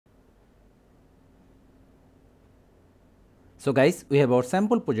So guys, we have our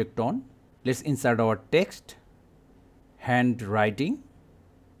sample project on. Let's insert our text, handwriting,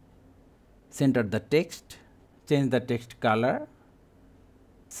 center the text, change the text color,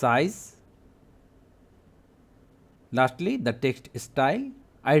 size, lastly the text style.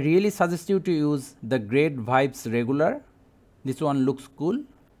 I really suggest you to use the Great Vibes regular. This one looks cool.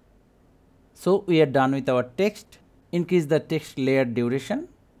 So we are done with our text. Increase the text layer duration,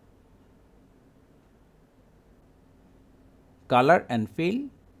 color and fill,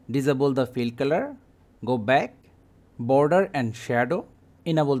 disable the fill color, go back, border and shadow,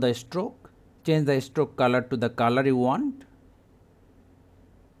 enable the stroke, change the stroke color to the color you want,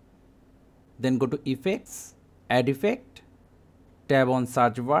 then go to effects, add effect, tab on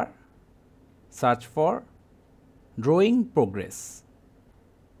search bar, search for drawing progress,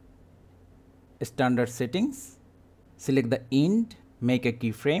 standard settings, select the end, make a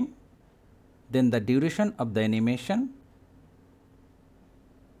keyframe, then the duration of the animation,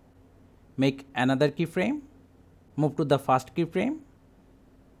 make another keyframe, move to the first keyframe,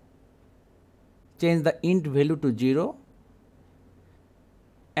 change the int value to 0,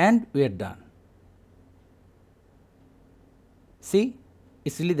 and we are done. See,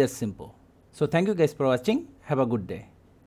 it's really that simple. So thank you guys for watching. Have a good day.